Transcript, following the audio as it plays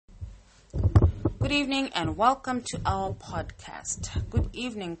Good evening and welcome to our podcast. Good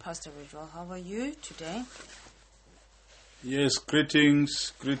evening, Pastor Ridgwell. How are you today? Yes,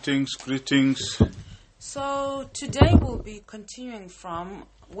 greetings. So today we'll be continuing from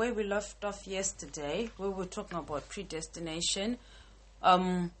where we left off yesterday, where we were talking about predestination.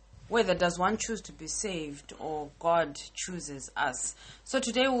 Whether does one choose to be saved or God chooses us. So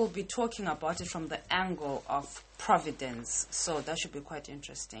today we'll be talking about it from the angle of providence. So that should be quite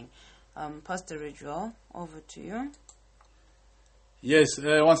interesting. Pastor Ridgwell, over to you. Yes,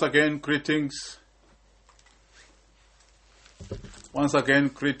 once again, greetings. Once again,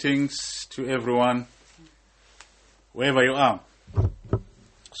 greetings to everyone, wherever you are.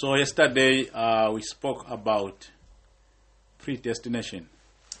 So yesterday we spoke about predestination.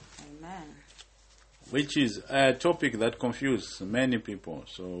 Amen. Which is a topic that confuses many people.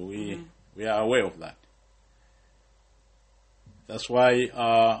 So we are aware of that. That's why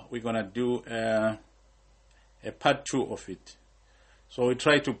we're going to do a part 2 of it. So we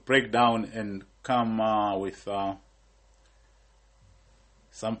try to break down and come with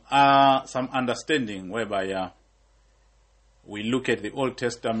some understanding whereby we look at the Old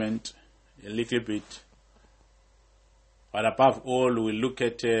Testament a little bit, but above all we look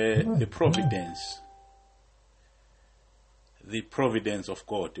at the providence. The providence of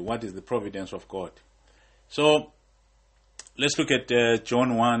God. What is the providence of God? So let's look at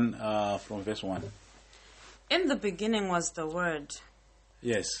John 1 from verse 1. In the beginning was the Word.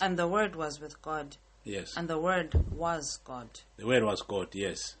 Yes. And the Word was with God. Yes. And the Word was God. The Word was God,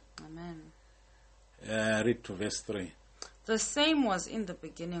 yes. Amen. Read to verse 3. The same was in the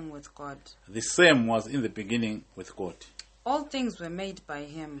beginning with God. The same was in the beginning with God. All things were made by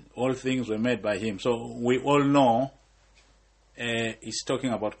Him. All things were made by Him. So we all know he's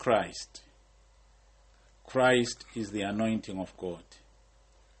talking about Christ. Christ is the anointing of God.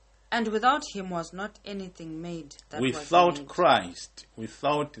 And without Him was not anything made that was without made. Christ,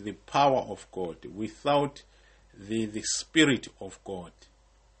 without the power of God, without the Spirit of God,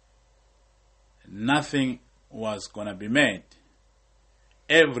 nothing was going to be made.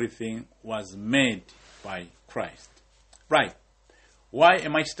 Everything was made by Christ. Right. Why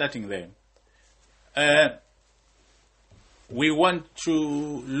am I starting there? We want to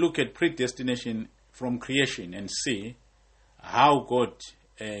look at predestination from creation and see how God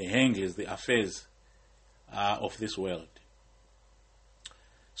handles the affairs of this world.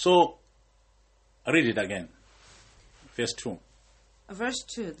 So, read it again. Verse 2. Verse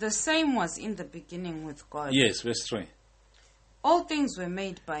 2. The same was in the beginning with God. Yes, verse 3. All things were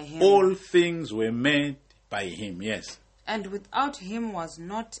made by Him. All things were made by Him, yes. And without Him was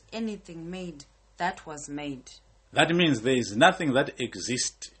not anything made that was made. That means there is nothing that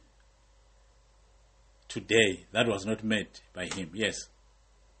exists today that was not made by Him, yes.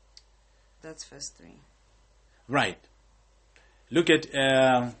 That's verse 3. Right. Look at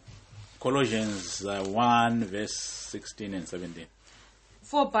Colossians 1, verse 16 and 17.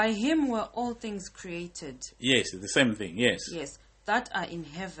 For by Him were all things created. Yes, the same thing, yes. Yes, that are in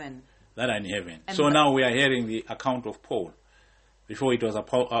heaven. That are in heaven. And so now we are hearing the account of Paul. Before it was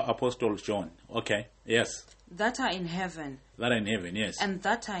Apostle John. Okay, yes. That are in heaven. That are in heaven, yes. And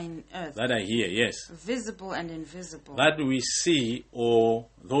that are in earth. That are here, yes. Visible and invisible. That we see, or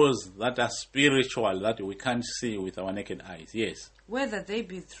those that are spiritual that we can't see with our naked eyes, yes. Whether they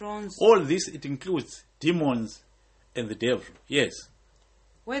be thrones. All this, it includes demons and the devil, yes.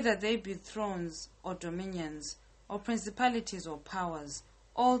 Whether they be thrones or dominions or principalities or powers,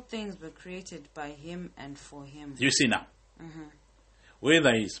 all things were created by Him and for Him. You see now.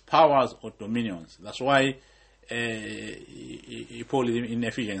 Whether it's powers or dominions. That's why Paul in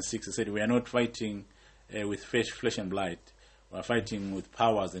Ephesians 6 said, we are not fighting with flesh and blood. We are fighting with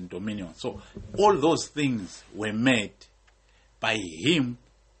powers and dominions. So all those things were made by Him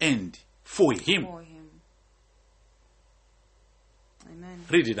and for Him. For Him. Amen.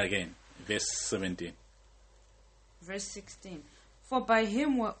 Read it again. Verse 17. Verse 16. For by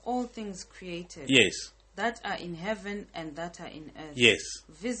Him were all things created. Yes. That are in heaven and that are in earth. Yes.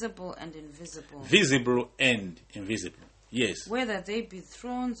 Visible and invisible. Visible and invisible. Yes. Whether they be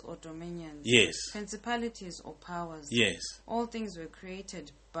thrones or dominions. Yes. Principalities or powers. Yes. All things were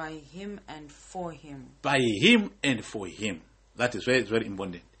created by Him and for Him. By Him and for Him. That is very, very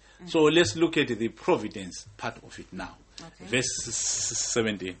important. So let's look at the providence part of it now. Okay. Verse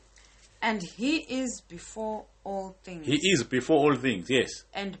 17. And He is before all things. He is before all things, yes.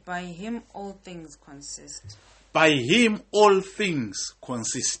 And by Him all things consist. By Him all things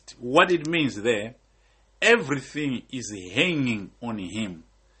consist. What it means there, everything is hanging on Him.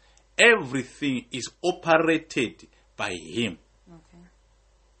 Everything is operated by Him. Okay.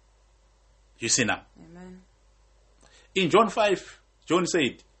 You see now. Amen. In John 5, John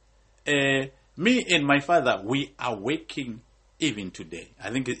said, me and my Father, we are working even today.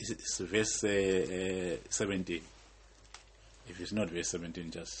 I think it's verse 17. If it's not verse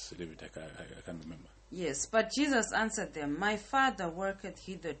 17, just leave it. I can't remember. Yes, but Jesus answered them, my Father worketh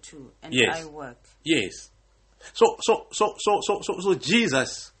hitherto, and Yes. I work. Yes. So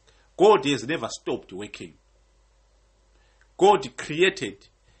Jesus, God has never stopped working. God created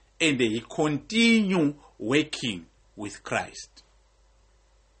and he continued working with Christ.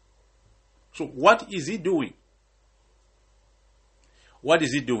 So what is he doing? What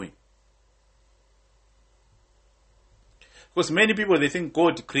is he doing? Because many people, they think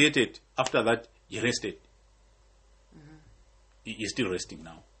God created, after that he rested. He is still resting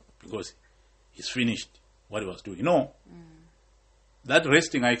now because he's finished what he was doing. No. That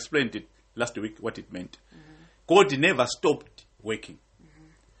resting, I explained it last week, what it meant. God never stopped working.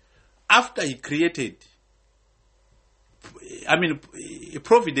 After he created,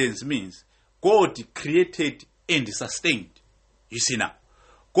 providence means God created and sustained. You see now.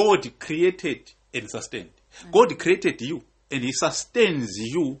 God created and sustained. God created you and he sustains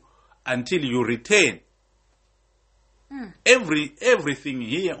you until you return. Everything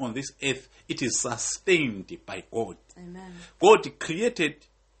here on this earth, it is sustained by God. Amen. God created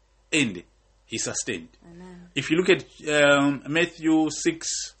and he sustained. Amen. If you look at Matthew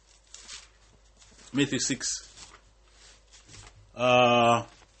 6, read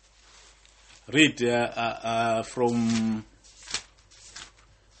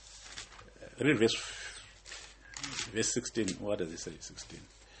read verse 16. What does it say? 16.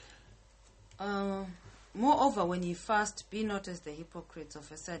 Moreover, when ye fast, be not as the hypocrites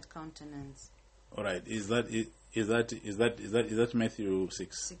of a sad countenance. All right. Is that Matthew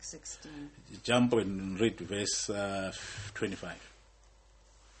 6? 6:16. Jump and read verse 25.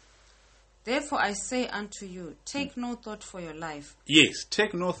 Therefore I say unto you, take no thought for your life. Yes,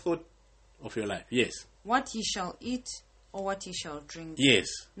 take no thought of your life. Yes. What ye shall eat, or what ye shall drink. Yes.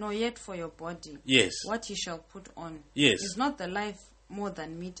 Nor yet for your body. Yes. What ye shall put on. Yes. Is not the life more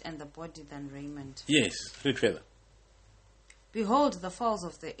than meat, and the body than raiment? Yes. Read further. Behold the fowls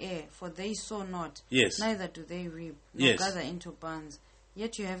of the air, for they sow not, Yes. neither do they reap, nor Yes. gather into barns,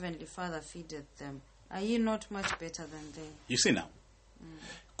 yet your heavenly Father feedeth them. Are ye not much better than they? You see now.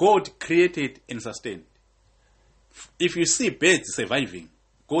 God created and sustained. If you see birds surviving,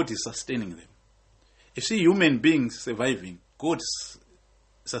 God is sustaining them. If you see human beings surviving, God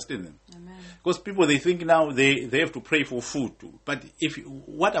sustain them. Amen. Because people, they think now they have to pray for food too. But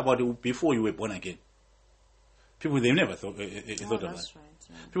what about before you were born again? People, they never thought about that. Right,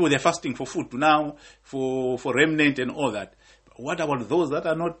 yeah. People, they're fasting for food now, for remnant and all that. But what about those that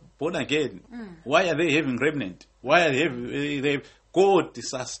are not born again? Why are they having remnant? Why are they God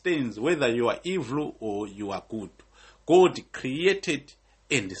sustains whether you are evil or you are good. God created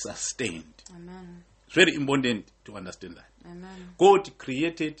and sustained. Amen. It's very important to understand that. Amen. God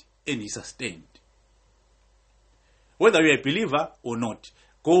created and he sustained. Whether you're a believer or not,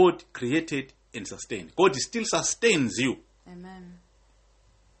 God created and sustained. God still sustains you. Amen.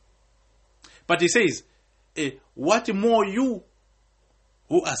 But he says, what more you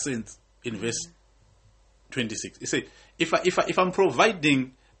who are saints, in verse 26. He said, if I'm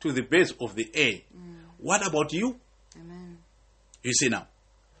providing to the birds of the air, what about you? Amen. You see now.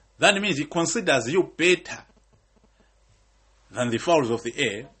 That means he considers you better than the fowls of the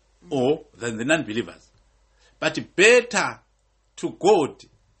air or than the non-believers. But better to God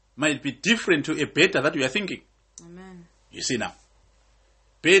might be different to a better that you are thinking. Amen. You see now.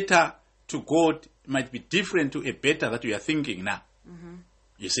 Better to God might be different to a better that you are thinking now. Mm-hmm.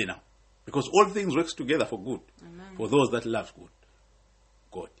 You see now. Because all things work together for good. Amen. For those that love good.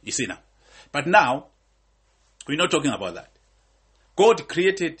 God. You see now. But now, we're not talking about that. God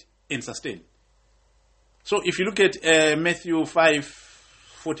created and sustained. So if you look at Matthew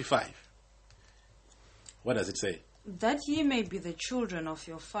 5:45, what does it say? That ye may be the children of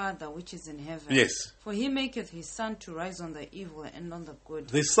your Father which is in heaven. Yes. For he maketh his sun to rise on the evil and on the good.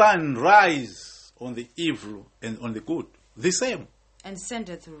 The sun rise on the evil and on the good. The same. And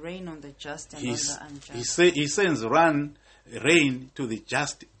sendeth rain on the just and on the unjust. He sends rain to the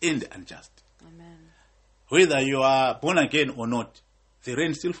just and the unjust. Amen. Whether you are born again or not, the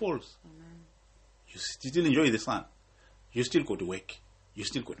rain still falls. Amen. You still enjoy the sun. You still go to work. You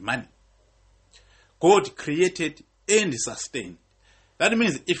still got money. God created and sustained. That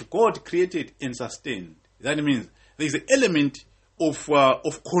means if God created and sustained, that means there is an element of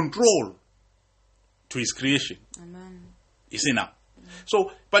control to his creation. Amen. You see now.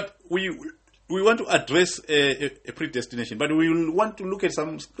 So, but we we want to address a predestination, but we will want to look at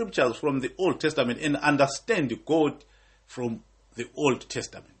some scriptures from the Old Testament and understand God from the Old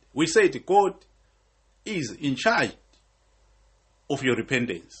Testament. We said God is in charge of your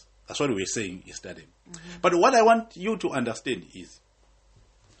repentance. That's what we were saying yesterday. Mm-hmm. But what I want you to understand is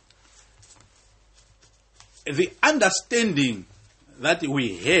the understanding that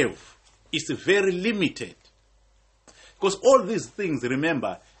we have is very limited. Because all these things,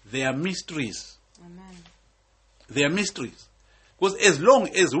 remember, they are mysteries. Amen. They are mysteries. Because as long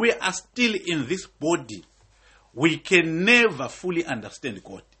as we are still in this body, we can never fully understand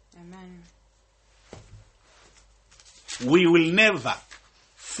God. Amen. We will never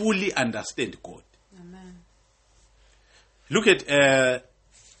fully understand God. Amen. Look at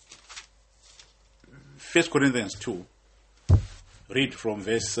 1 Corinthians 2. Read from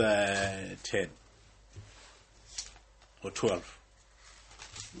verse 10 or 12.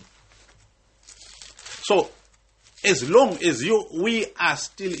 So, as long as we are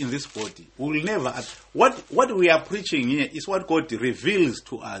still in this body, we will never. What we are preaching here is what God reveals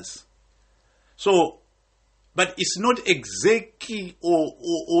to us. So, but it's not exactly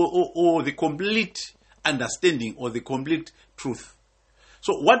or the complete understanding or the complete truth.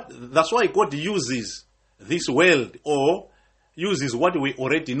 So that's why God uses this world or uses what we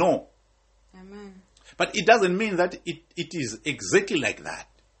already know. Amen. But it doesn't mean that it is exactly like that.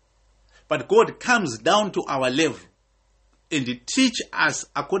 But God comes down to our level and teach us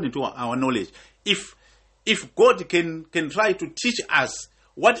according to our knowledge. If God can try to teach us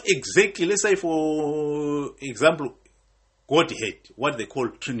what exactly, let's say for example, Godhead, what they call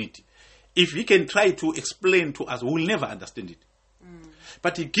Trinity. If He can try to explain to us, we'll never understand it. Mm.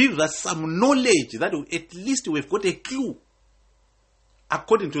 But He gives us some knowledge that at least we've got a clue.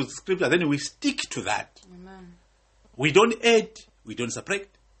 According to the scripture, then we stick to that. Amen. We don't add, we don't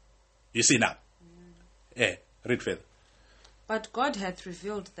subtract. You see now? Read further. But God hath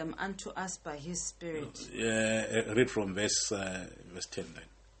revealed them unto us by His Spirit. Read from verse 10 then.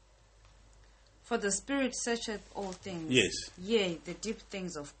 For the Spirit searcheth all things. Yes. Yea, the deep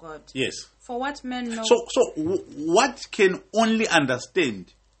things of God. Yes. For what men know... So what can only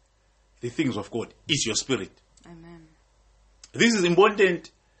understand the things of God is your spirit. Amen. This is important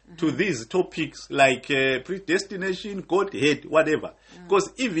to these topics like predestination, Godhead, whatever.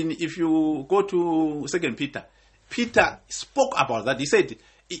 Because even if you go to 2 Peter, Peter spoke about that. He said,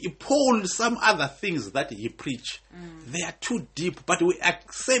 Paul, some other things that he preached, they are too deep, but we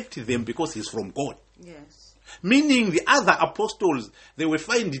accept them because he's from God. Yes. Meaning the other apostles, they will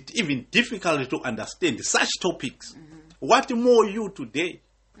find it even difficult to understand such topics. What more you today?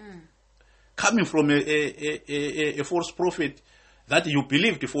 Coming from a false prophet that you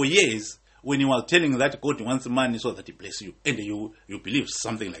believed for years when he was telling that God wants money so that He bless you, and you believe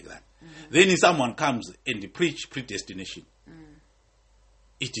something like that. Then someone comes and preach predestination.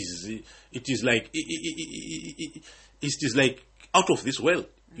 It is like out of this world.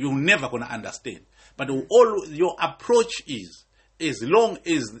 You're never gonna understand. But all your approach is, as long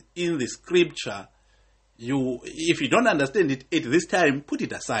as in the scripture, if you don't understand it at this time, put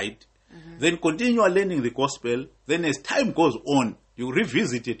it aside. Then continue learning the gospel. Then as time goes on, you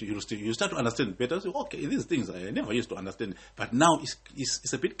revisit it. You start to understand better. So, okay, these things I never used to understand, but now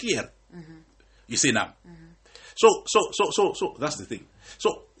it's a bit clear. You see now. So that's the thing.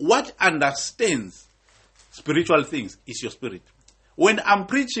 So what understands spiritual things is your spirit. When I'm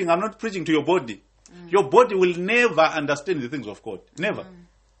preaching, I'm not preaching to your body. Your body will never understand the things of God. Never.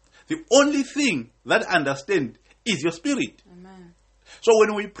 The only thing that understands is your spirit. Amen. So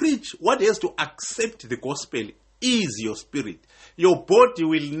when we preach, what has to accept the gospel is your spirit. Your body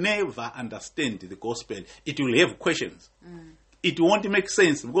will never understand the gospel. It will have questions. It won't make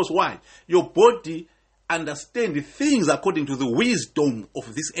sense. Because why? Your body understands things according to the wisdom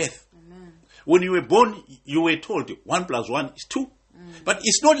of this earth. Amen. When you were born, you were told 1 + 1 is 2. But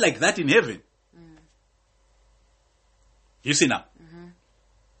it's not like that in heaven. You see now?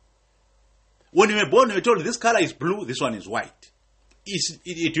 When you were born, you were told this color is blue, this one is white. Do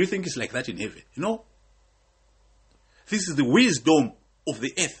you think it's like that in heaven? You know? This is the wisdom of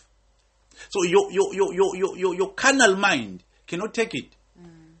the earth. So your carnal mind cannot take it.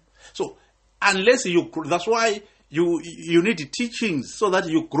 So unless that's why you need teachings so that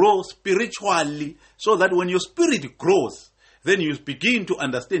you grow spiritually, so that when your spirit grows, then you begin to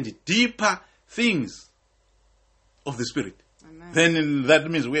understand deeper things of the spirit. Amen. Then that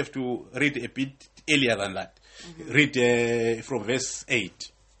means we have to read a bit earlier than that. Read from verse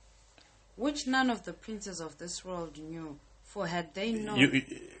 8. Which none of the princes of this world knew, for had they known...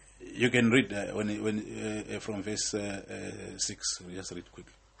 You can read when from verse 6. Just read quick.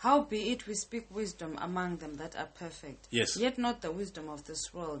 Howbeit we speak wisdom among them that are perfect. Yes. Yet not the wisdom of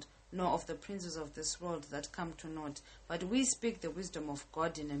this world, nor of the princes of this world that come to naught. But we speak the wisdom of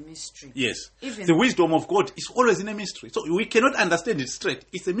God in a mystery. Yes. Even The wisdom of God is always in a mystery. So we cannot understand it straight.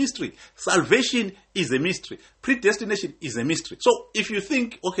 It's a mystery. Salvation is a mystery. Predestination is a mystery. So if you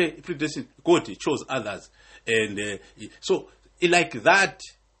think, okay, predestination, God chose others. And so like that,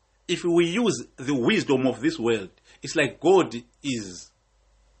 if we use the wisdom of this world, it's like God is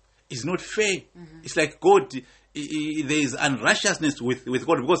not fair. It's like God, there is unrighteousness with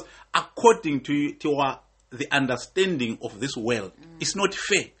God, because according to the understanding of this world, it's not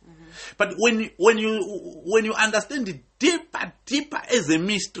fair. But when you understand it deeper as a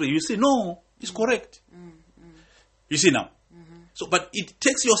mystery, you say, no, it's correct. You see now. So, but it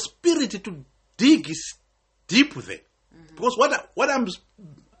takes your spirit to dig deep there, because what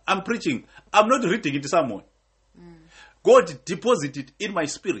I'm preaching, I'm not reading it somewhere. God deposited in my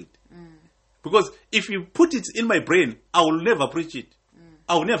spirit. Because if you put it in my brain, I will never preach it.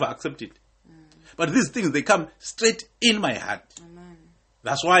 I will never accept it. But these things, they come straight in my heart. Amen.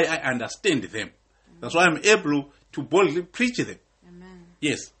 That's why I understand them. That's why I'm able to boldly preach them. Amen.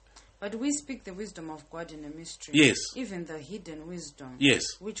 Yes. But we speak the wisdom of God in a mystery. Yes. Even the hidden wisdom. Yes.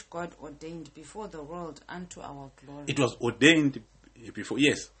 Which God ordained before the world unto our glory. It was ordained before.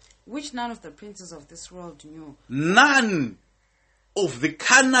 Yes. Which none of the princes of this world knew. None of the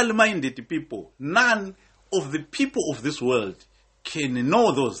carnal-minded people, none of the people of this world can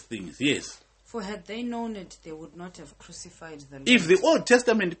know those things. Yes. For had they known it, they would not have crucified the Lord. If the Old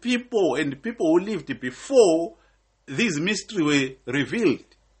Testament people and people who lived before these mysteries were revealed,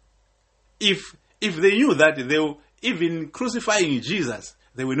 if they knew that they were even crucifying Jesus,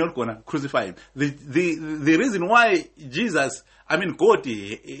 they were not going to crucify him. The reason why Jesus, God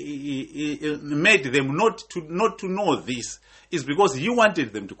he made them not to know this is because he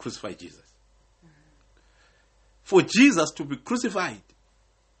wanted them to crucify Jesus. For Jesus to be crucified,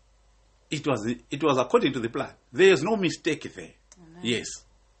 it was according to the plan. There is no mistake there. Amen. Yes.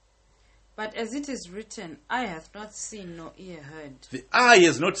 But as it is written, eye hath not seen nor ear heard. The eye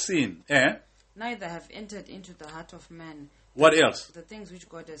has not seen. Neither have entered into the heart of man. What else? The things which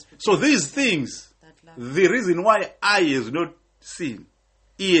God has prepared. So these things, the reason why eye has not seen,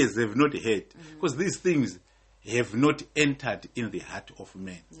 ears have not heard, because these things have not entered in the heart of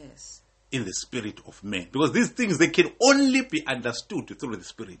man. Yes. In the spirit of man. Because these things, they can only be understood through the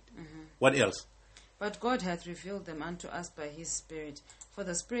spirit. What else? But God hath revealed them unto us by his Spirit. For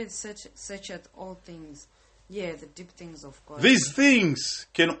the Spirit searcheth all things, yea, the deep things of God. These things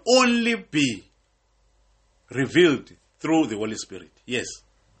can only be revealed through the Holy Spirit. Yes.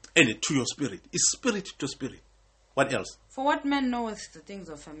 And to your spirit. It's spirit to spirit. What else? For what man knoweth the things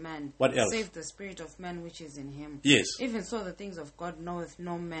of a man? What else? Save the spirit of man which is in him. Yes. Even so the things of God knoweth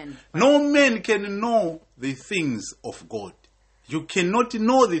no man. No man can know the things of God. You cannot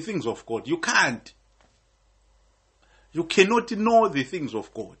know the things of God. You can't. You cannot know the things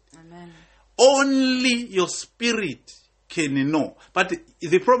of God. Amen. Only your spirit can know. But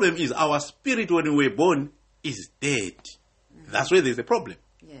the problem is our spirit when we were born is dead. That's where there's a problem.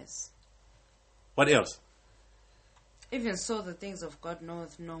 Yes. What else? Even so the things of God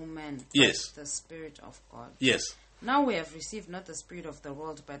knoweth no man. Yes. But the Spirit of God. Yes. Now we have received not the spirit of the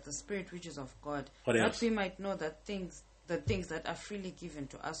world, but the Spirit which is of God. What else? That we might know the things that are freely given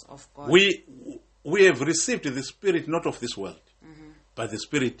to us of God. We have received the Spirit not of this world, but the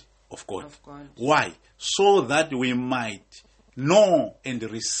Spirit of God. Of God. Why? So that we might know and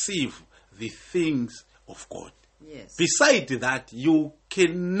receive the things of God. Yes. Besides that, you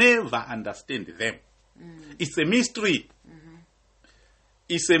can never understand them. It's a mystery.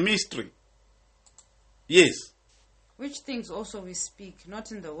 It's a mystery. Yes. Which things also we speak,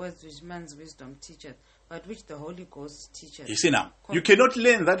 not in the words which man's wisdom teacheth, but which the Holy Ghost teacheth. You see now, you cannot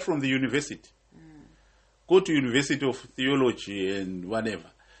learn that from the university. Go to University of Theology and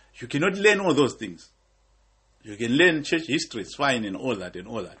whatever. You cannot learn all those things. You can learn church history, it's fine, and all that.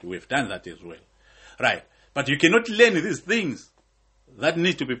 We've done that as well. Right. But you cannot learn these things that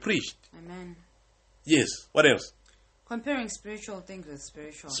need to be preached. Amen. Yes. What else? Comparing spiritual things with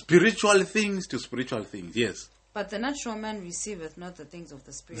spiritual. Spiritual things to spiritual things. Yes. But the natural man receiveth not the things of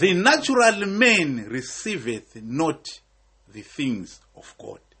the Spirit. The natural man receiveth not the things of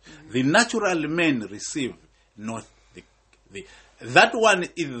God. The natural man receive not the that one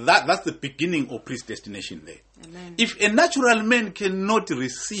is that's the beginning of predestination there. Amen. If a natural man cannot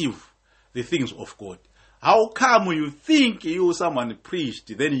receive the things of God, How come you think someone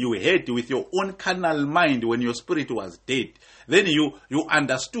preached, then you heard with your own carnal mind when your spirit was dead? Then you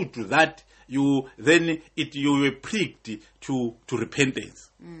understood that you were pricked to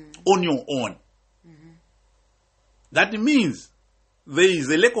repentance on your own. That means there is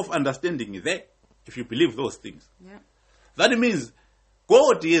a lack of understanding there if you believe those things. Yeah. That means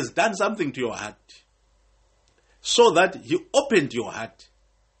God has done something to your heart so that He opened your heart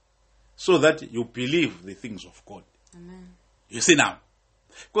so that you believe the things of God. Amen. You see now?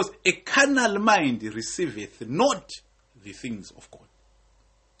 Because a carnal mind receiveth not the things of God.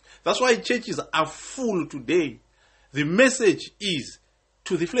 That's why churches are full today. The message is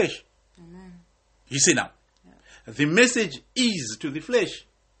to the flesh. Amen. You see now? Yeah. The message is to the flesh.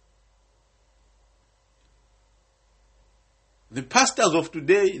 The pastors of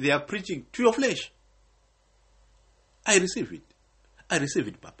today, they are preaching to your flesh. I receive it. I receive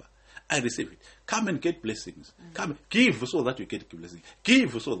it, Papa. I receive it. Come and get blessings. Come, give so that you get blessings.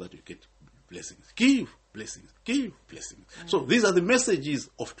 Give so that you get blessings. Give blessings. Give blessings. So these are the messages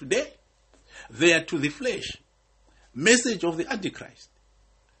of today. They are to the flesh. Message of the Antichrist.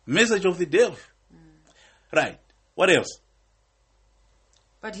 Message of the devil. Right. What else?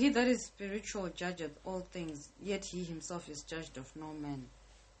 But he that is spiritual judgeth all things, yet he himself is judged of no man.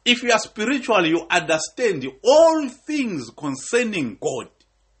 If you are spiritual, you understand all things concerning God.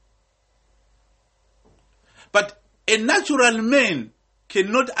 But a natural man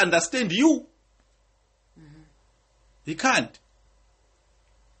cannot understand you. He can't.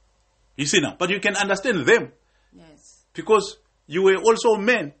 You see now, but you can understand them. Yes. Because you were also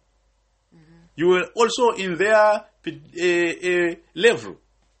men. You were also in their level.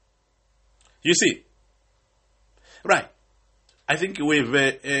 You see? Right. I think we've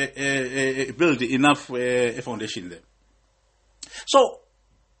built enough foundation there. So,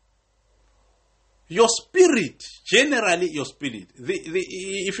 your spirit, generally your spirit,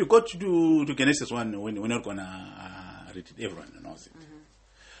 if you go to Genesis 1, we're not going to read it, everyone knows it.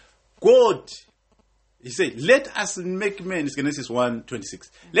 God, He said, let us make men, it's Genesis 1:26.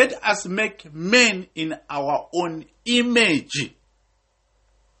 Let us make men in our own image.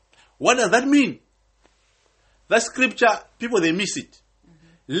 What does that mean? That scripture, people, they miss it.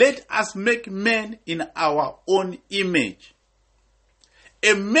 Let us make men in our own image.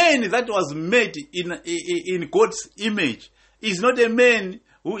 A man that was made in God's image is not a man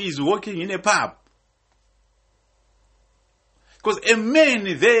who is working in a pub. Because a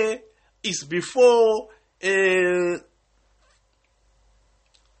man there is before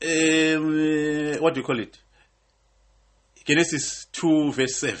what do you call it? Genesis 2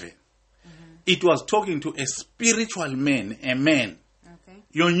 verse 7. It was talking to a spiritual man, a man. Okay.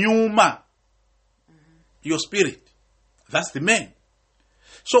 Your pneuma, your spirit. That's the man.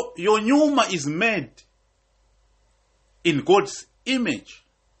 So your pneuma is made in God's image,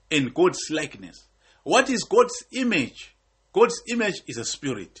 in God's likeness. What is God's image? God's image is a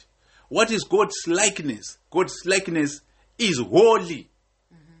spirit. What is God's likeness? God's likeness is holy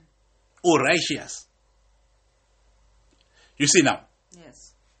or righteous. You see now?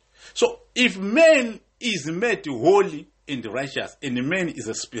 Yes. So if man is made holy and righteous, and man is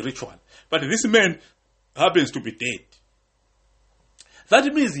a spiritual, but this man happens to be dead, that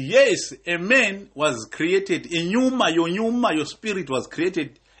means, yes, a man was created, a pneuma, your spirit was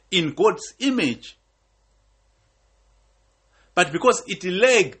created in God's image. But because it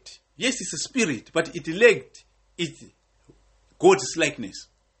lacked, yes, it's a spirit, but it lacked God's likeness.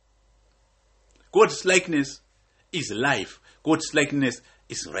 God's likeness is life. God's likeness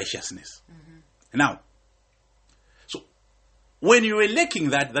is righteousness. Now, so when you are lacking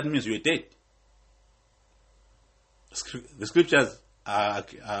that, that means you are dead. The scriptures are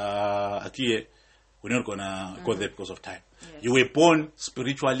clear. We're not going to go there because of time. Yes. You were born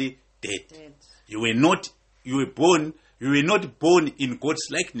spiritually dead. You were not born in God's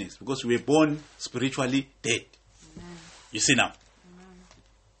likeness because you were born spiritually dead. Amen. You see now?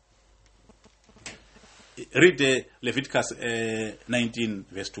 Amen. Read Leviticus 19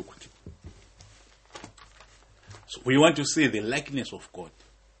 verse 2. So we want to see the likeness of God.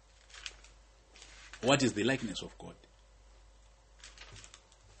 What is the likeness of God?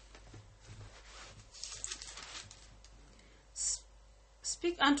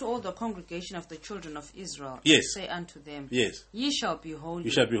 Speak unto all the congregation of the children of Israel. Yes. Say unto them, yes, ye shall be holy.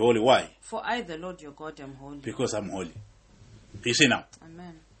 You shall be holy. Why? For I, the Lord your God, am holy. Because I'm holy. You see now?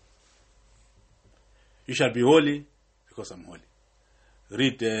 Amen. You shall be holy because I'm holy.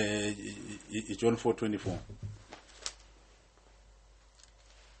 Read John 4:24.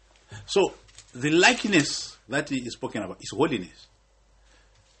 So, the likeness that he is spoken about is holiness.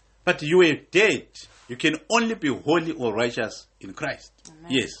 But you are dead. You can only be holy or righteous in Christ.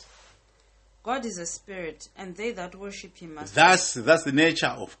 Amen. Yes. God is a spirit, and they that worship him must... That's the nature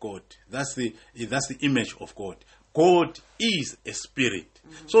of God. That's the image of God. God is a spirit.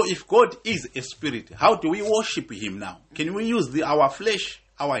 So if God is a spirit, how do we worship him now? Can we use our flesh,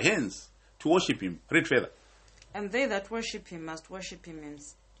 our hands, to worship him? Read further. And they that worship him must worship him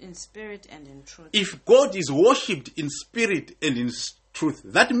in spirit and in truth. If God is worshipped in spirit and in truth,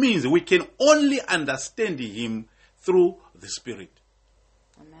 that means we can only understand him through the spirit.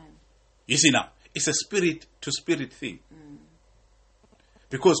 Amen. You see now, it's a spirit to spirit thing.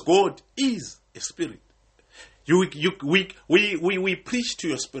 Because God is a spirit. We preach to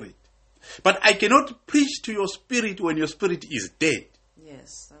your spirit. But I cannot preach to your spirit when your spirit is dead.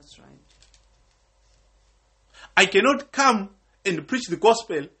 Yes, that's right. I cannot come and preach the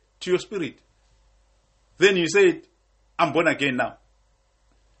gospel to your spirit. Then you said, I'm born again now.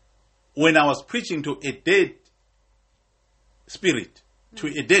 When I was preaching to a dead spirit, to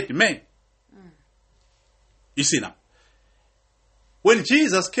a dead man. You see now. When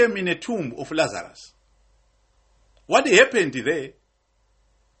Jesus came in a tomb of Lazarus, what happened there?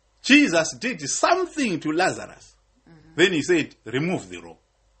 Jesus did something to Lazarus. Then he said, remove the robe.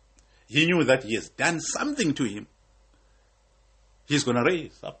 He knew that he has done something to him. He's going to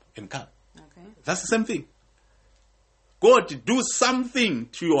raise up and come. Okay. That's the same thing. God do something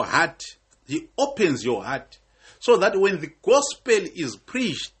to your heart. He opens your heart so that when the gospel is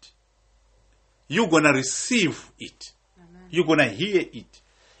preached, you're going to receive it. Amen. You're going to hear it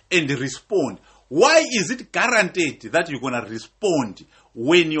and respond. Why is it guaranteed that you're going to respond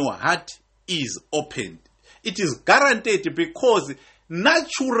when your heart is opened? It is guaranteed because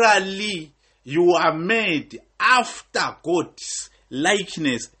naturally you are made after God's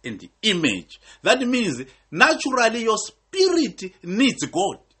likeness and image. That means naturally your spirit needs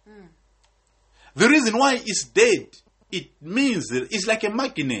God. The reason why it's dead, it means it's like a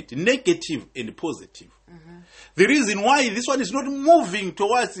magnet, negative and positive. The reason why this one is not moving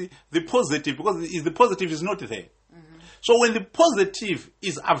towards the positive, because the positive is not there. So when the positive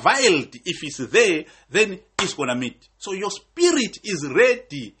is availed, if it's there, then it's going to meet. So your spirit is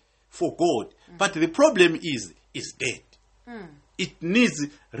ready for God. But the problem is dead. It needs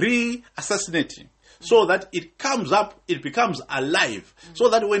reassassinating so that it comes up, it becomes alive. So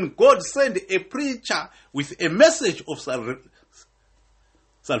that when God sends a preacher with a message of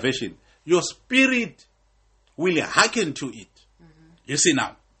salvation, your spirit will hearken to it. You see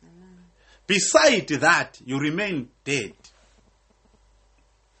now. Beside that, you remain dead.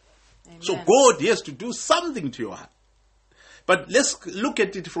 Amen. So God has to do something to your heart. But let's look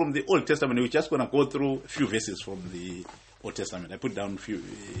at it from the Old Testament. We're just going to go through a few verses from the Old Testament. I put down a few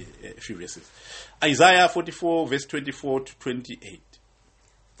verses. Isaiah 44, verse 24 to 28.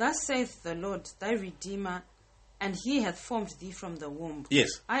 Thus saith the Lord, thy Redeemer, and he hath formed thee from the womb. Yes.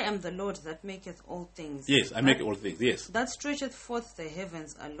 I am the Lord that maketh all things. Yes, I make all things. Yes. That stretcheth forth the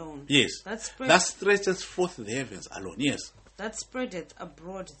heavens alone. Yes. That stretches forth the heavens alone. Yes. That spreadeth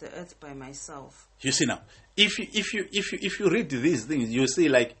abroad the earth by myself. You see now, if you read these things, you see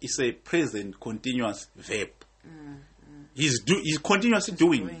like it's a present continuous verb. He's continuously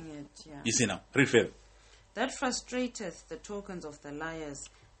doing it. Yeah. You see now, read further. That frustrateth the tokens of the liars,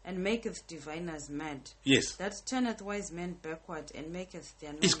 and maketh diviners mad. Yes. That turneth wise men backward, and maketh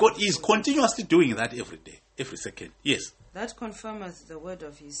their He's continuously doing that every day, every second. Yes. That confirmeth the word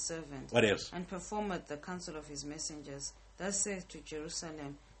of his servant. What else? And performeth the counsel of his messengers. Thus saith to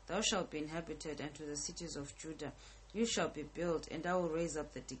Jerusalem, thou shalt be inhabited, and to the cities of Judah, you shall be built, and I will raise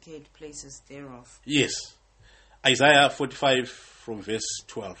up the decayed places thereof. Yes. Isaiah 45 from verse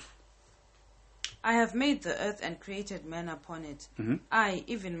 12. I have made the earth and created man upon it. I,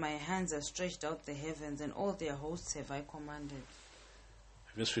 even my hands, have stretched out the heavens, and all their hosts have I commanded.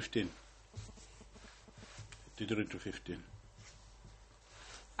 Verse 15. Did you read to 15?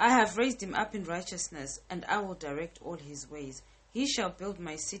 I have raised him up in righteousness, and I will direct all his ways. He shall build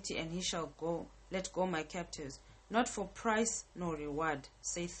my city, and he shall let go my captives, not for price nor reward,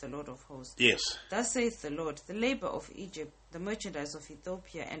 saith the Lord of hosts. Yes. Thus saith the Lord, the labor of Egypt, the merchandise of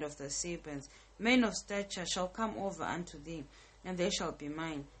Ethiopia, and of the Sabeans, men of stature shall come over unto thee, and they shall be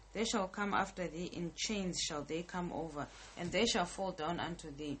mine. They shall come after thee, in chains shall they come over, and they shall fall down unto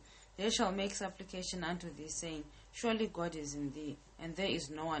thee. They shall make supplication unto thee, saying, surely God is in thee, and there is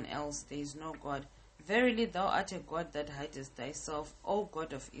no one else, there is no God. Verily thou art a God that hidest thyself, O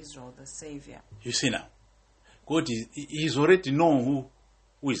God of Israel, the Savior. You see now, God is already know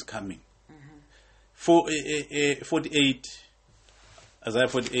who is coming. 48, Isaiah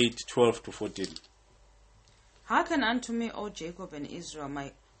 48, 12 to 14. Hearken unto me, O Jacob and Israel,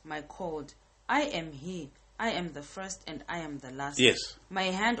 my called. I am he. I am the first and I am the last. Yes. My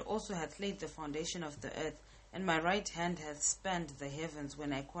hand also hath laid the foundation of the earth, and my right hand hath spanned the heavens.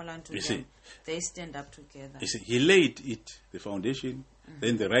 When I call unto them, they stand up together. You see, he laid it, the foundation,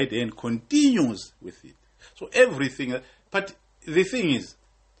 then the right hand continues with it. So everything, but the thing is,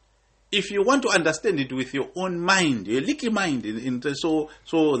 if you want to understand it with your own mind, your leaky mind, so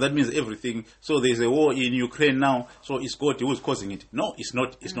that means everything. So there's a war in Ukraine now, so it's God who's causing it. No, it's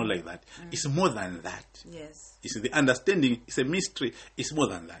not. It's not like that. It's more than that. Yes. It's the understanding. It's a mystery. It's more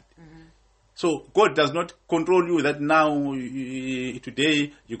than that. So God does not control you that now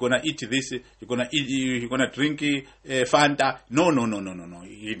today you're gonna eat this, you're gonna drink Fanta. No.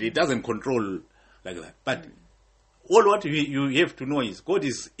 It doesn't control like that. But all what you have to know is God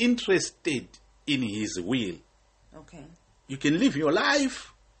is interested in His will. Okay. You can live your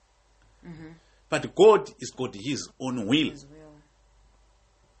life, but God is got His own will. His will.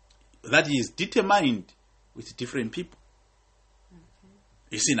 That He is determined with different people.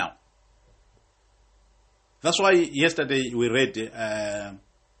 You see now. That's why yesterday we read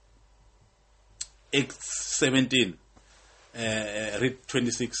Acts 17, read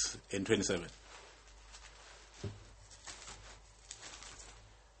 26 and 27.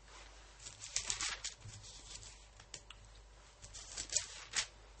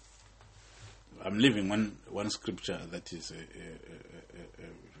 I'm leaving one scripture that is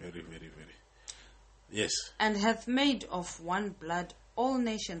very. Yes. And hath made of one blood all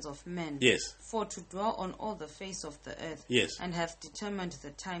nations of men. Yes. For to dwell on all the face of the earth. Yes. And hath determined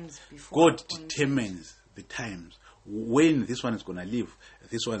the times before. God determines the times when this one is going to live.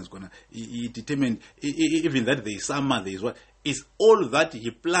 This one is going to. He determined even that there is summer, there is what. It's all that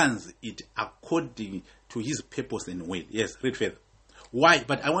He plans it according to His purpose and will. Yes. Read further. Why?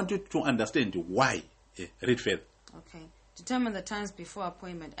 But I want you to understand why. Read further. Okay. Determine the times before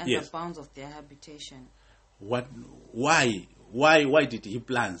appointment and Yes. the bounds of their habitation. What? Why? Why did He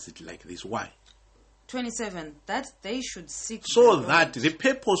plans it like this? Why? 27. That they should seek So the that Lord. the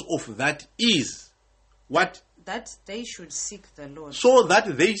purpose of that is what? That they should seek the Lord. So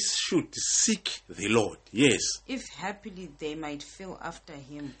that they should seek the Lord. Yes. If happily they might feel after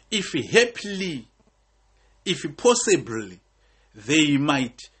Him. If happily, if possibly, they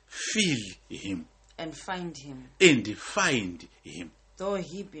might feel Him And find Him. and find Him. Though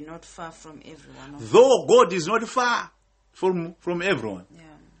He be not far from everyone. Though God is not far from everyone. Yeah.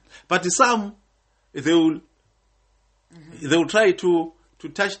 But some, they will try to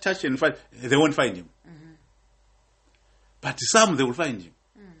touch and find. They won't find Him. But some, they will find Him.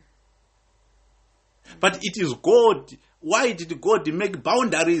 But it is God. Why did God make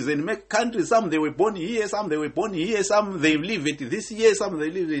boundaries and make countries? Some they were born here, some they were born here, some they live it this year, some they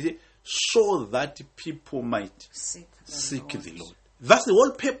live it here. So that people might seek the Lord. That's the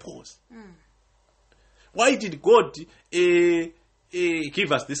whole purpose. Why did God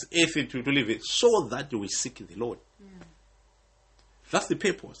give us this earth to live it? So that we seek the Lord. That's the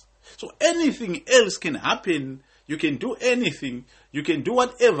purpose. So anything else can happen. You can do anything. You can do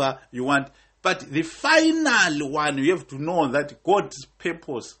whatever you want. But the final one, you have to know that God's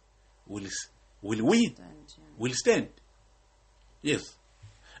purpose will win, will stand. Yes.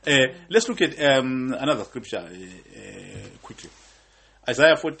 Let's look at another scripture quickly.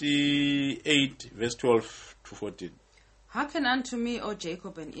 Isaiah 48, verse 12 to 14. Hearken unto me, O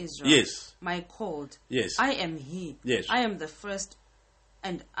Jacob and Israel. Yes. My called. Yes. I am He. Yes. I am the first,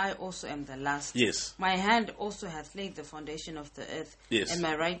 and I also am the last. Yes. My hand also hath laid the foundation of the earth. Yes. And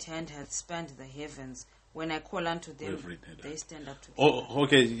my right hand hath spanned the heavens. When I call unto them, they stand up together. Oh,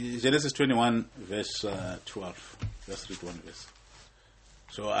 okay. Genesis 21, verse 12. Let's read one verse.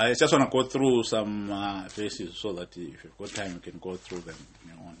 So I just want to go through some verses so that if you've got time, you can go through them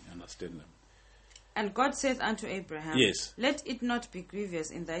and understand them. And God saith unto Abraham, Yes. Let it not be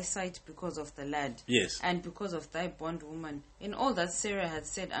grievous in thy sight because of the lad, Yes. and because of thy bondwoman, in all that Sarah hath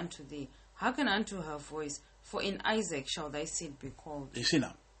said unto thee. Hearken unto her voice, for in Isaac shall thy seed be called. You see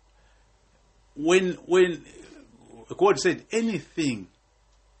now, when God said anything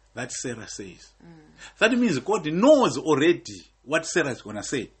that Sarah says, that means God knows already what Sarah is going to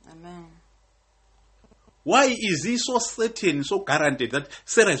say. Amen. Why is He so certain, so guaranteed that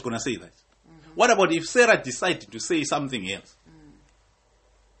Sarah is going to say that? What about if Sarah decided to say something else?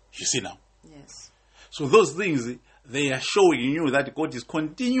 You see now. Yes. So those things, they are showing you that God is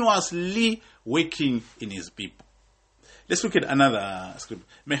continuously working in His people. Let's look at another scripture.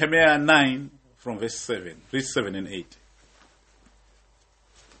 Nehemiah 9 from verse 7. Read 7 and 8.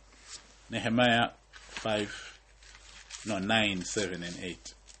 Nehemiah 9, 7 and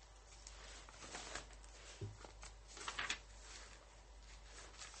 8.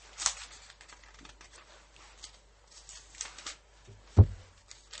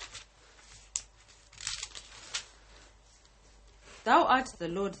 Thou art the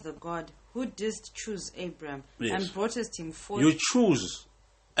Lord the God, who didst choose Abram, Yes. and broughtest him forth. You choose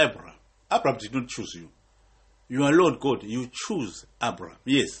Abraham. Abraham did not choose you. You are Lord God. You choose Abraham.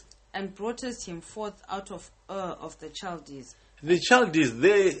 Yes. And broughtest him forth out of Ur of the Chaldees. The Chaldees,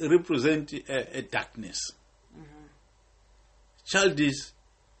 they represent a darkness. Chaldees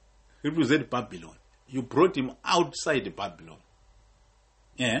represent Babylon. You brought him outside Babylon.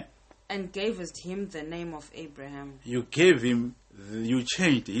 Yeah. And gavest him the name of Abraham. You gave him, you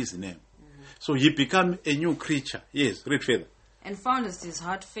changed his name. So he became a new creature. Yes, read further. And foundest his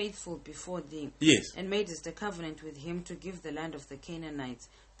heart faithful before thee. Yes. And madest a covenant with him to give the land of the Canaanites,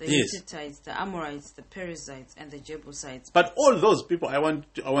 the Yes. Hittites, the Amorites, the Perizzites, and the Jebusites. But all those people, I want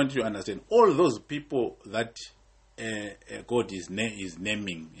you to understand, all those people that God is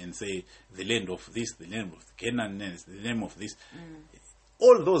naming and say the land of this, the land of the Canaanites, the name of this,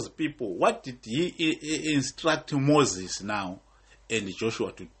 all those people, what did he instruct Moses now and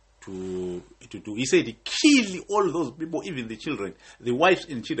Joshua to do? He said, kill all those people, even the children, the wives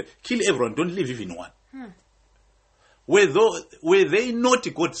and children, kill everyone, don't leave even one. Were they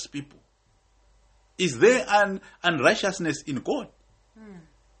not God's people? Is there an unrighteousness in God?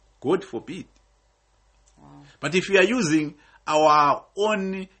 God forbid. But if we are using our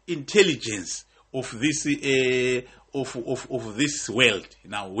own intelligence of this of this world,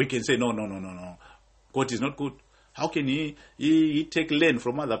 now we can say no. God is not good. How can he take land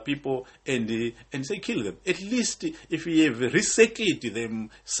from other people and say kill them? At least if we have recycled them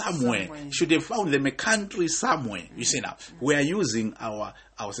somewhere, should have found them a country somewhere. You see now, we are using our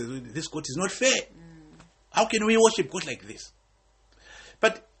this God is not fair. How can we worship God like this?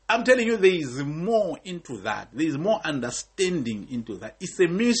 But I'm telling you, there is more into that. There is more understanding into that. It's a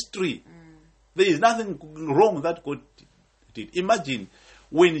mystery. There is nothing wrong that God did. Imagine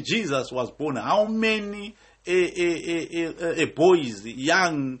when Jesus was born, how many boys,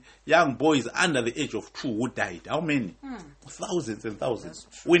 young boys under the age of 2 who died? How many? Thousands and thousands.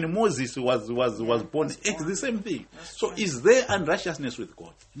 When Moses was born, it's the same thing. So is there unrighteousness with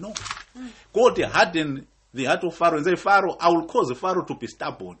God? No. God hardened the heart of Pharaoh and said, Pharaoh, I will cause Pharaoh to be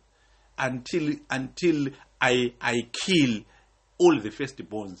stubborn until I kill all the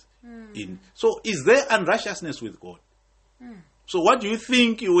firstborns in. So is there unrighteousness with God? So what do you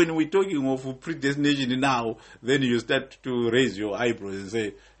think when we're talking of predestination now, then you start to raise your eyebrows and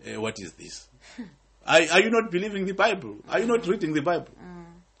say, what is this? Are you not believing the Bible? Are you not reading the Bible?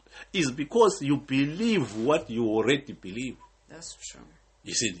 It's because you believe what you already believe. That's true.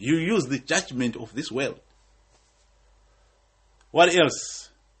 You see, you use the judgment of this world. What else?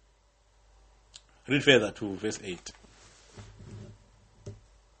 Read further to verse 8.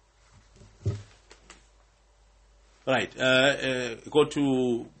 Right, go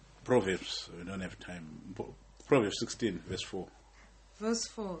to Proverbs. We don't have time. Proverbs 16, verse 4. Verse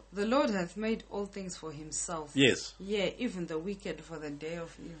 4. The Lord hath made all things for himself. Yes. Yea, even the wicked for the day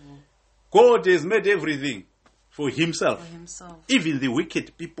of evil. God has made everything for himself. For himself. Even the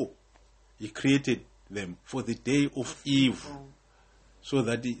wicked people, he created them for the day of evil. So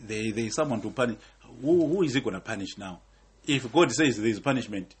that there is someone to punish. Who is he going to punish now? If God says there is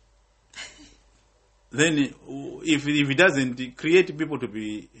punishment, then if he doesn't create people to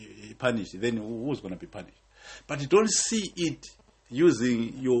be punished, then who's going to be punished? But you don't see it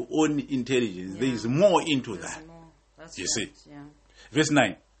using your own intelligence. There is more into that. More. That's you right. see. Yeah. Verse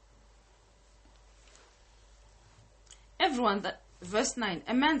 9. Verse 9.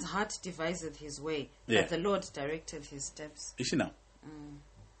 A man's heart deviseth his way, but the Lord directeth his steps. You see now.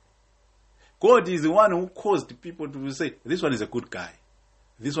 God is the one who caused people to say, this one is a good guy.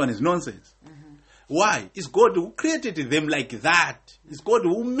 This one is nonsense. Why? It's God who created them like that. It's God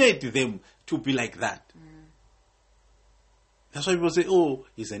who made them to be like that. That's why people say, oh,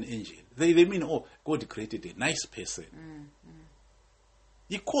 he's an angel. They mean, oh, God created a nice person.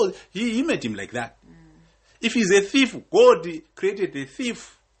 He made him like that. If he's a thief, God created a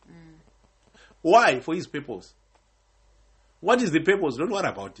thief. Why? For his purpose. What is the purpose? Don't worry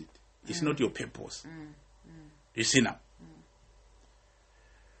about it. It's not your purpose. You see now.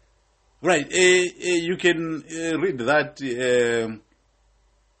 Right. You can read that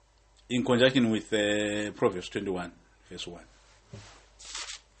in conjunction with Proverbs 21, verse 1.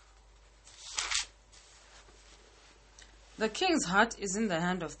 The king's heart is in the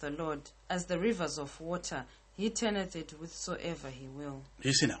hand of the Lord, as the rivers of water. He turneth it whithersoever he will.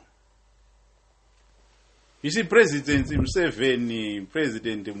 You see now. You see, President Museveni,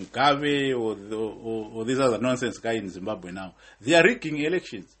 President Mugabe, or these other nonsense guys in Zimbabwe now, they are rigging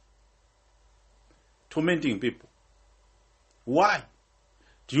elections, tormenting people. Why?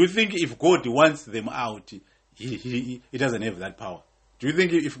 Do you think if God wants them out, He doesn't have that power. Do you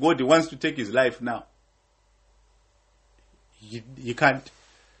think if God wants to take his life now, he can't?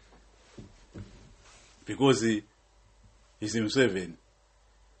 Because he's himself in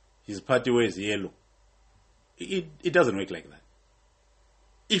his party wears yellow. It doesn't work like that.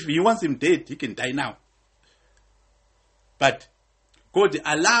 If he wants him dead, he can die now. But God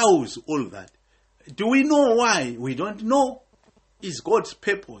allows all that. Do we know why? We don't know. It's God's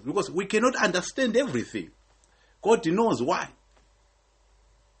purpose, because we cannot understand everything. God knows why.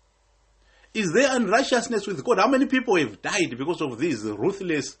 Is there unrighteousness with God? How many people have died because of these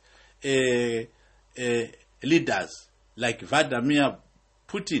ruthless leaders like Vladimir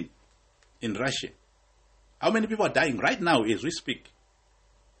Putin in Russia? How many people are dying right now as we speak?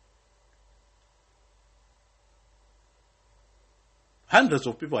 Hundreds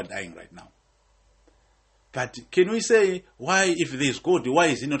of people are dying right now. But can we say, why, if there is God, why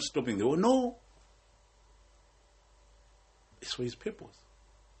is he not stopping the war? No. It's for his purpose.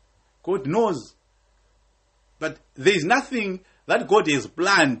 God knows. But there is nothing that God has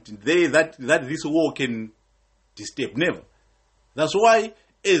planned there that this war can disturb. Never. That's why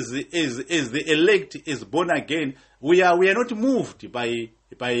as the elect is born again, we are not moved by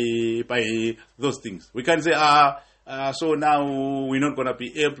those things. We can't say, so now we're not going to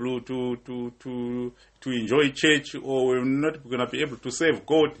be able to enjoy church, or we're not going to be able to serve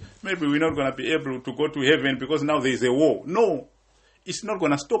God. Maybe we're not going to be able to go to heaven because now there is a war. No, it's not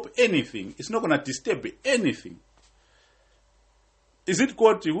going to stop anything. It's not going to disturb anything. Is it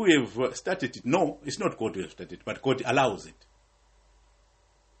God who have started it? No, it's not God who have started it, but God allows it.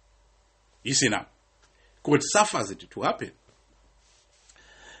 You see now, God suffers it to happen.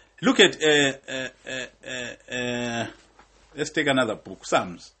 Look at, let's take another book,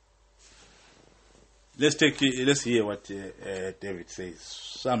 Psalms. Let's hear what David says.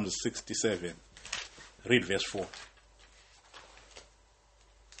 Psalms 67. Read verse 4.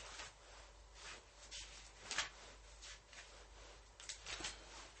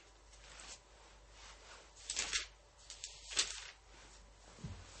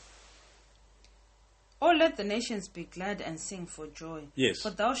 Oh, let the nations be glad and sing for joy. Yes. For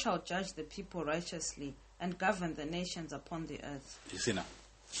thou shalt judge the people righteously and govern the nations upon the earth. You see now,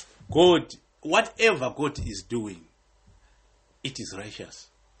 God, whatever God is doing, it is righteous.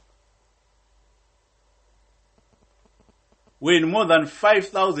 When more than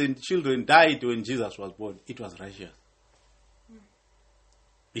 5,000 children died when Jesus was born, it was righteous.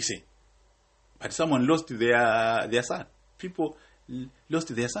 You see, but someone lost their son. People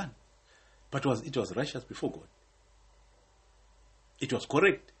lost their son. But it was righteous before God. It was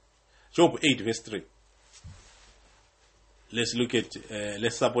correct. Job 8 verse 3. Let's look at,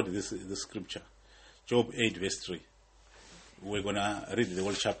 let's support this scripture. Job 8 verse 3. We're going to read the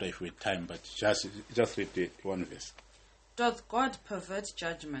whole chapter if we have time, but just read the one verse. Doth God pervert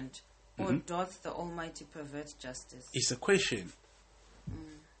judgment, or doth the Almighty pervert justice? It's a question.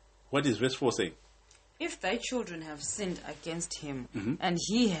 What is verse 4 saying? If thy children have sinned against him, and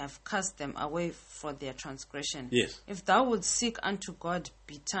he have cast them away for their transgression, yes. If thou wouldst seek unto God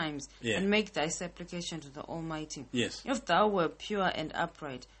betimes, and make thy supplication to the Almighty, yes. If thou were pure and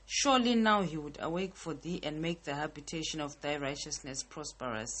upright, surely now he would awake for thee and make the habitation of thy righteousness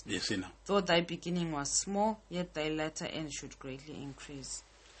prosperous. Yes, now. Though thy beginning was small, yet thy latter end should greatly increase.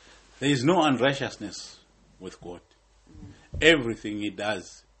 There is no unrighteousness with God. Everything he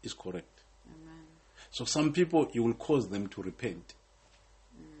does is correct. So some people, you will cause them to repent.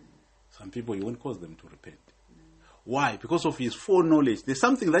 Some people, you won't cause them to repent. Why? Because of his foreknowledge. There's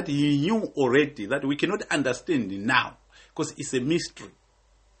something that he knew already that we cannot understand now, because it's a mystery.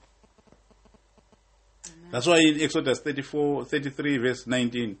 That's why in Exodus 33 verse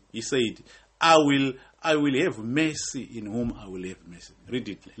 19, he said, I will have mercy in whom I will have mercy. Read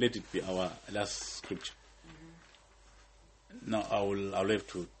it. Let it be our last scripture. Now I'll have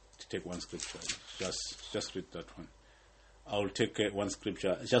to take one scripture. Just read that one. I'll take one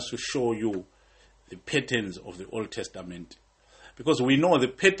scripture just to show you the patterns of the Old Testament. Because we know the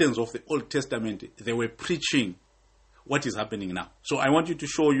patterns of the Old Testament, they were preaching what is happening now. So I want you to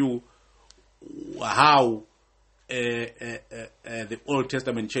show you how the Old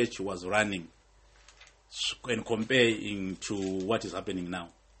Testament church was running and comparing to what is happening now.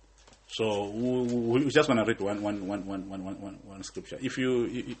 So we just want to read one scripture. If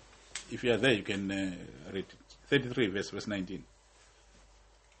you are there, you can read it. 33 verse 19.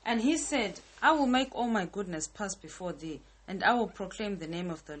 And he said, I will make all my goodness pass before thee, and I will proclaim the name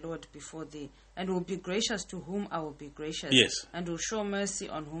of the Lord before thee, and will be gracious to whom I will be gracious. Yes. And will show mercy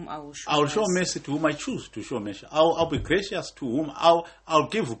on whom I will show mercy. Show mercy to whom I choose to show mercy. I'll be gracious to whom I'll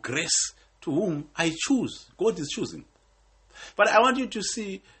give grace to whom I choose. God is choosing. But I want you to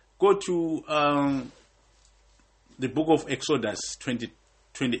see, go to the book of Exodus 28.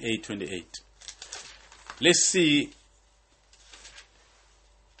 Let's see.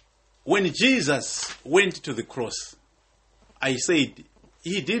 When Jesus went to the cross, I said,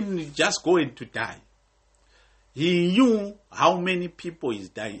 he didn't just go in to die. He knew how many people is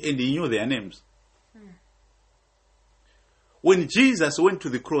dying, and he knew their names. When Jesus went to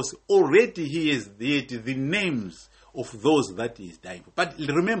the cross, already he had the names of those that he is dying for. But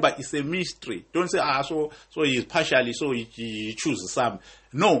remember, it's a mystery. Don't say, so he is partially, so he chooses some.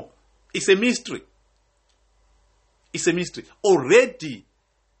 No, it's a mystery. It's a mystery. Already,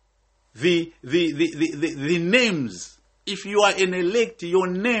 the names, if you are an elect, your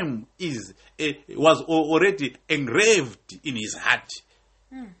name was already engraved in his heart.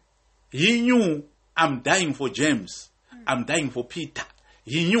 He knew, I'm dying for James. I'm dying for Peter.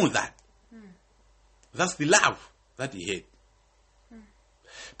 He knew that. That's the love that he had.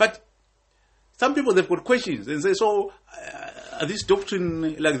 But some people, they've got questions and say, so this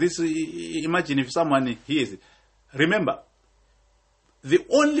doctrine like this, imagine if someone hears it. Remember, the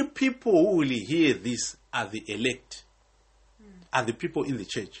only people who will hear this are the elect, are the people in the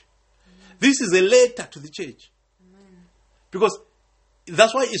church. This is a letter to the church. Because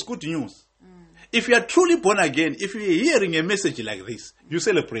that's why it's good news. If you are truly born again, if you are hearing a message like this, you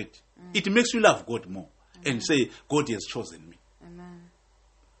celebrate. It makes you love God more and say, God has chosen me. Amen.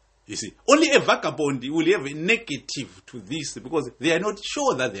 You see, only a vagabond will have a negative to this because they are not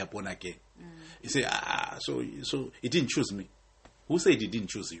sure that they are born again. You say, so he didn't choose me. Who said he didn't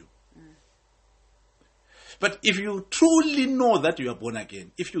choose you? But if you truly know that you are born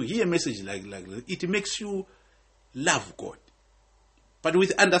again, if you hear a message like this, it makes you love God. But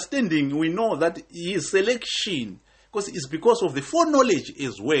with understanding, we know that his selection, because it's because of the foreknowledge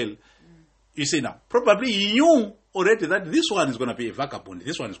as well. You see now, probably he knew already that this one is going to be a vagabond,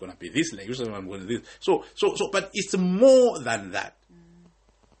 this one is going to be this, like this one is going to be this. So, but it's more than that.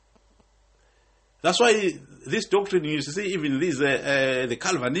 That's why this doctrine, you see, even these, the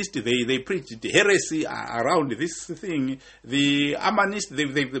Calvinists, they preach the heresy around this thing. The Arminists,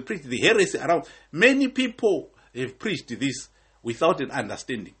 they preach the heresy around. Many people have preached this without an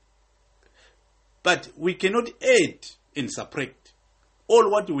understanding. But we cannot add and subtract.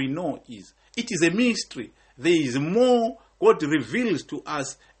 All what we know is, it is a mystery. There is more God reveals to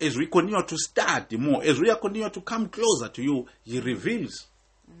us as we continue to study more, as we continue to come closer to you, He reveals.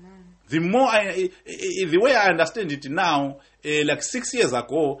 The more the way I understand it now, like 6 years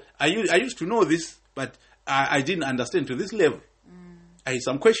ago, I used to know this, but I didn't understand to this level. I had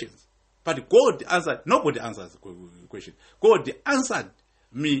some questions. But God answered, nobody answers the question. God answered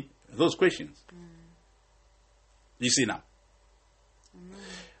me those questions. You see now.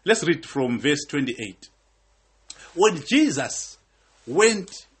 Let's read from verse 28. When Jesus went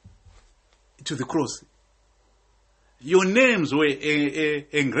to the cross, your names were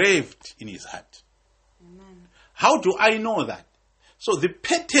engraved in his heart. Amen. How do I know that? So the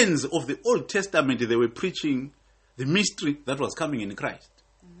patterns of the Old Testament, they were preaching the mystery that was coming in Christ.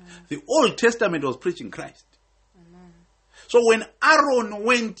 Amen. The Old Testament was preaching Christ. Amen. So when Aaron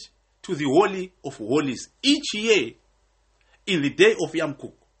went to the Holy of Holies each year in the day of Yom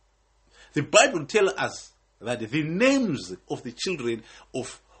Kippur, the Bible tells us that the names of the children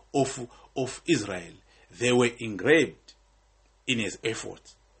of Israel, they were engraved in his effort.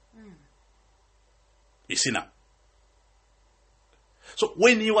 You see now. So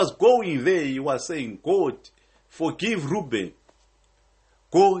when he was going there, he was saying, God, forgive Reuben.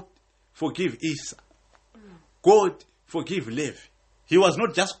 God, forgive Esau. God, forgive Levi. He was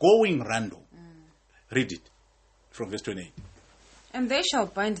not just going random. Read it from verse 28. And they shall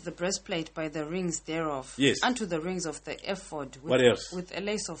bind the breastplate by the rings thereof, yes, unto the rings of the ephod, with, what else? With a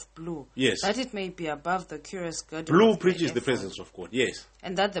lace of blue, yes, that it may be above the curious girdle. Blue preaches the presence of God, yes.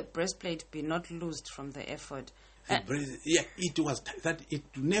 And that the breastplate be not loosed from the ephod. It was that it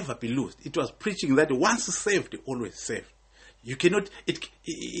never be loosed. It was preaching that once saved, always saved. You cannot,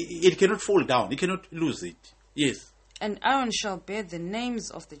 it cannot fall down. You cannot lose it. Yes. And Aaron shall bear the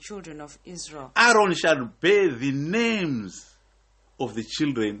names of the children of Israel. Aaron shall bear the names of the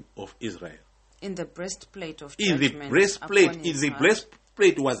children of Israel. In the breastplate of judgment. In the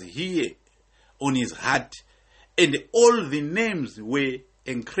breastplate was here on his heart, and all the names were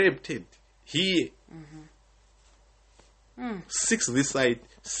encrypted here. Mm-hmm. 6 this side,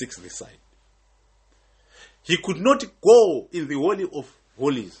 6 this side. He could not go in the Holy of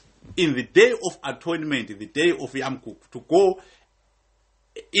Holies in the day of atonement, the day of Yom Kippur, to go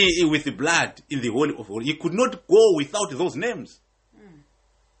with the blood in the Holy of Holies. He could not go without those names.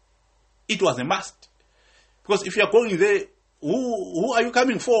 It was a must. Because if you are going there, who are you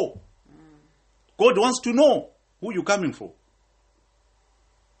coming for? God wants to know who you're coming for.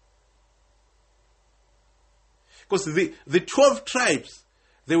 Because the 12 tribes,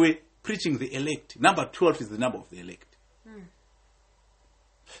 they were preaching the elect. Number 12 is the number of the elect.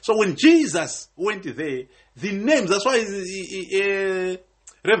 So when Jesus went there, the names, that's why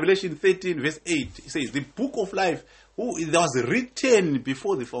Revelation 13 verse 8, it says, the book of life, that was written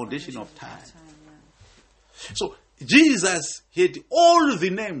before the foundation of time. So Jesus had all the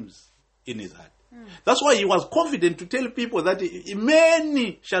names in his heart. That's why he was confident to tell people that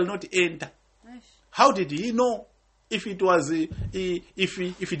many shall not enter. How did he know if it was if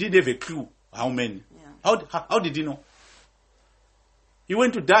he didn't have a clue how many? How did he know? He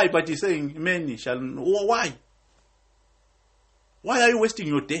went to die, but he's saying many shall. Why? Why are you wasting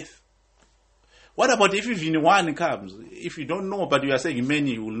your death? What about if even one comes? If you don't know, but you are saying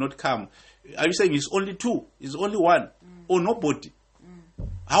many will not come, are you saying it's only two? It's only one? Or nobody?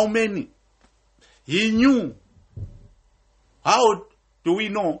 How many? He knew. How do we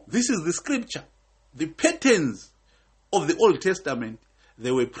know? This is the scripture. The patterns of the Old Testament,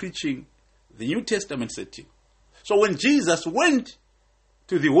 they were preaching the New Testament setting. So when Jesus went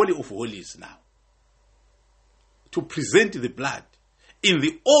to the Holy of Holies now, to present the blood in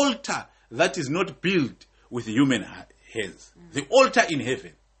the altar that is not built with human hands, the altar in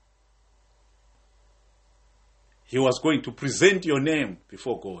heaven, he was going to present your name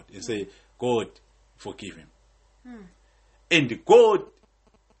before God and say, God, forgive him. And God,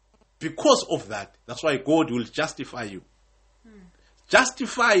 because of that, that's why God will justify you.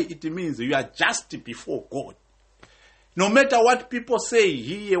 Justify, it means you are just before God. No matter what people say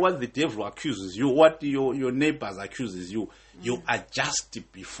here, what the devil accuses you, what your neighbors accuses you, you are just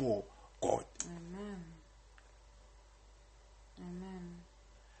before God. Amen. Amen.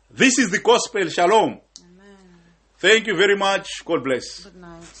 This is the gospel. Shalom. Amen. Thank you very much. God bless. Good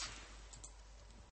night.